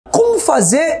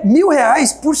fazer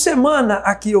R$1.000 por semana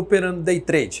aqui operando day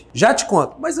trade. Já te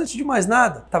conto. Mas antes de mais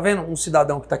nada, tá vendo um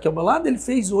cidadão que tá aqui ao meu lado? Ele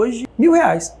fez hoje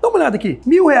R$1.000. Dá uma olhada aqui.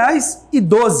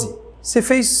 R$1.000,12. Você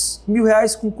fez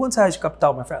R$1.000 com quantos reais de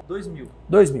capital, my friend? 2.000.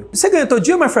 2.000. Você ganha todo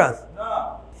dia, my friend?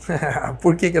 Não.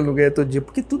 Por que ele não ganha todo dia?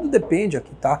 Porque tudo depende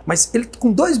aqui, tá? Mas ele com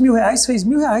R$2.000 fez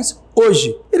R$1.000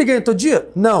 hoje. Ele ganha todo dia?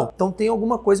 Não. Então tem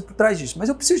alguma coisa por trás disso. Mas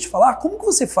eu preciso te falar como que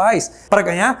você faz para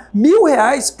ganhar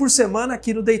R$1.000 por semana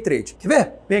aqui no Daytrade. Quer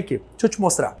ver? Vem aqui. Deixa eu te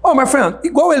mostrar. Ó, my friend,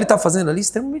 igual ele tá fazendo ali,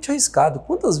 extremamente arriscado.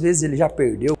 Quantas vezes ele já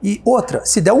perdeu? E outra,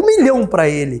 se der 1 milhão para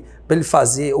ele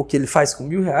fazer o que ele faz com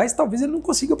R$1.000, talvez ele não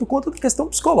consiga por conta da questão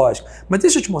psicológica. Mas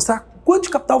deixa eu te mostrar quanto de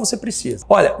capital você precisa.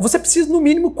 Olha, você precisa no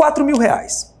mínimo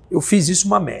R$4.000. Eu fiz isso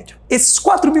uma média. Esses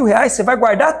R$4.000 você vai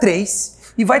guardar 3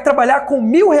 e vai trabalhar com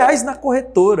R$1.000 na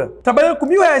corretora. Trabalhando com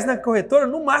R$1.000 na corretora,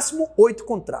 no máximo 8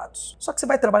 contratos. Só que você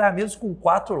vai trabalhar mesmo com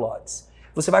 4 lotes.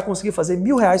 Você vai conseguir fazer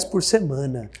R$1.000 por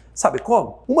semana. Sabe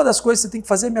como? Uma das coisas que você tem que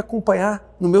fazer é me acompanhar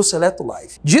no meu Seleto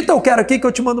Live. Digita eu quero aqui que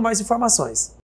eu te mando mais informações.